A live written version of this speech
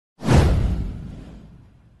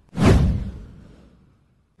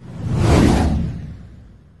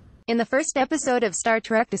In the first episode of Star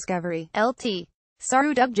Trek Discovery, Lt.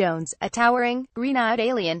 Saru Doug Jones, a towering, green-eyed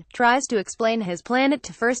alien, tries to explain his planet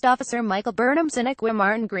to First Officer Michael Burnham's Iniqua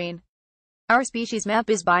Martin Green. Our species map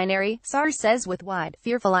is binary, Saru says with wide,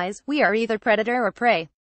 fearful eyes. We are either predator or prey.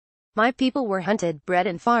 My people were hunted, bred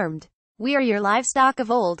and farmed. We are your livestock of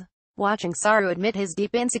old. Watching Saru admit his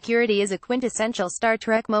deep insecurity is a quintessential Star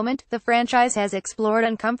Trek moment. The franchise has explored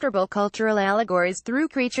uncomfortable cultural allegories through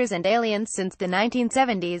creatures and aliens since the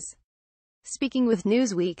 1970s. Speaking with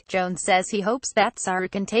Newsweek, Jones says he hopes that Saru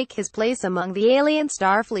can take his place among the alien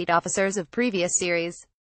Starfleet officers of previous series.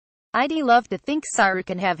 I'd love to think Saru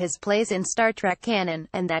can have his place in Star Trek canon,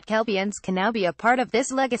 and that Kelpians can now be a part of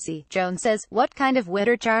this legacy. Jones says, what kind of wit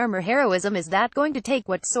or charm or heroism is that going to take?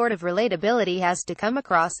 What sort of relatability has to come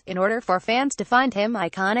across, in order for fans to find him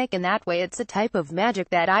iconic in that way? It's a type of magic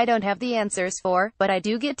that I don't have the answers for, but I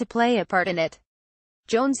do get to play a part in it.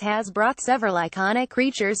 Jones has brought several iconic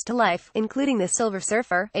creatures to life, including the Silver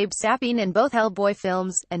Surfer, Abe Sapien in both Hellboy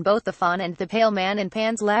films, and both the Faun and the Pale Man in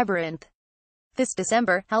Pan's Labyrinth. This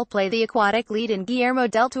December, he'll play the aquatic lead in Guillermo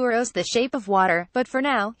del Toro's The Shape of Water, but for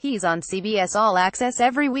now, he's on CBS All Access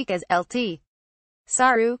every week as Lt.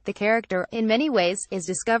 Saru. The character, in many ways, is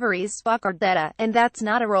Discovery's Spock or Data, and that's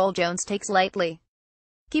not a role Jones takes lightly.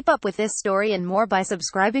 Keep up with this story and more by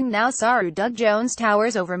subscribing now. Saru Doug Jones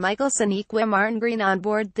towers over Michael's Iniqua Martin Green on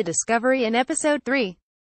board the Discovery in Episode 3.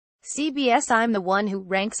 CBS. I'm the one who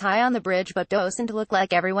ranks high on the bridge but doesn't look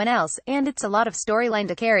like everyone else, and it's a lot of storyline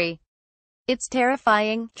to carry. It's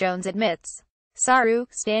terrifying, Jones admits. Saru,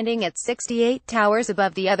 standing at 68, towers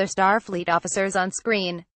above the other Starfleet officers on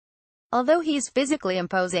screen. Although he's physically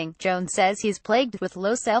imposing, Jones says he's plagued with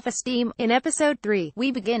low self-esteem. In Episode 3,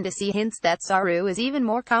 we begin to see hints that Saru is even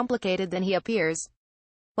more complicated than he appears.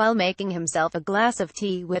 While making himself a glass of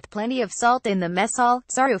tea with plenty of salt in the mess hall,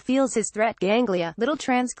 Saru feels his threat ganglia, little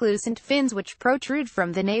translucent fins which protrude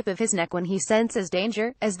from the nape of his neck when he senses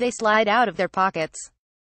danger, as they slide out of their pockets.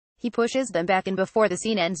 He pushes them back in before the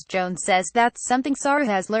scene ends. Jones says that's something Saru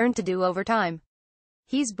has learned to do over time.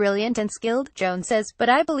 He's brilliant and skilled, Jones says, but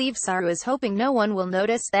I believe Saru is hoping no one will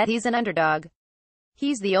notice that he's an underdog.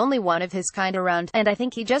 He's the only one of his kind around, and I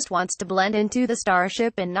think he just wants to blend into the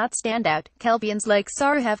starship and not stand out. Kelpians like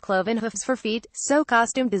Saru have cloven hoofs for feet, so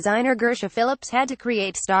costume designer Gersha Phillips had to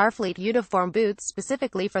create Starfleet uniform boots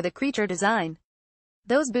specifically for the creature design.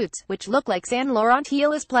 Those boots, which look like Saint Laurent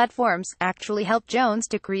heelless platforms, actually helped Jones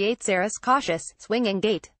to create Sarah's cautious, swinging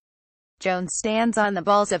gait. Jones stands on the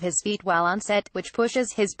balls of his feet while on set, which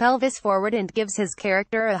pushes his pelvis forward and gives his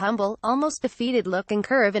character a humble, almost defeated-looking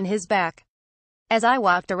curve in his back. As I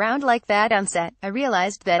walked around like that on set, I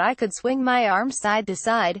realized that I could swing my arms side to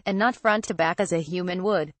side, and not front to back as a human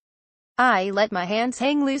would. I let my hands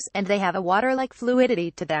hang loose, and they have a water-like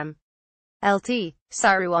fluidity to them. Lt.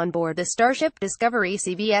 Saru on board the Starship Discovery.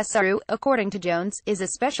 CBS. Saru, according to Jones, is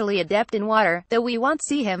especially adept in water, though we won't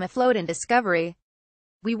see him afloat in Discovery.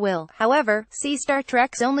 We will, however, see Star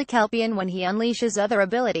Trek's only Kelpian when he unleashes other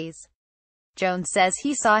abilities. Jones says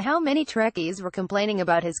he saw how many Trekkies were complaining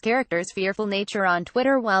about his character's fearful nature on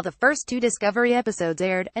Twitter while the first 2 Discovery episodes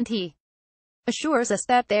aired, and he assures us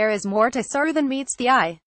that there is more to Saru than meets the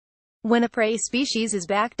eye. When a prey species is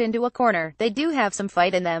backed into a corner, they do have some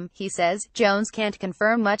fight in them, he says. Jones can't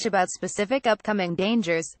confirm much about specific upcoming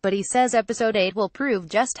dangers, but he says Episode 8 will prove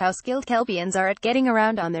just how skilled Kelpians are at getting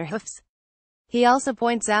around on their hoofs. He also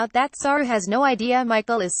points out that Saru has no idea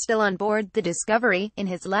Michael is still on board the Discovery. In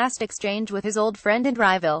his last exchange with his old friend and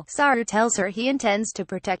rival, Saru tells her he intends to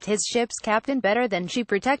protect his ship's captain better than she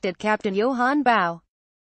protected Captain Johann Bao.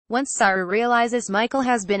 Once Saru realizes Michael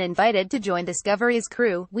has been invited to join Discovery's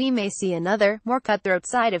crew, we may see another, more cutthroat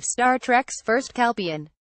side of Star Trek's first Kelpian.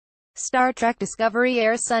 Star Trek Discovery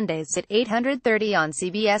airs Sundays at 8:30 on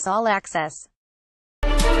CBS All Access.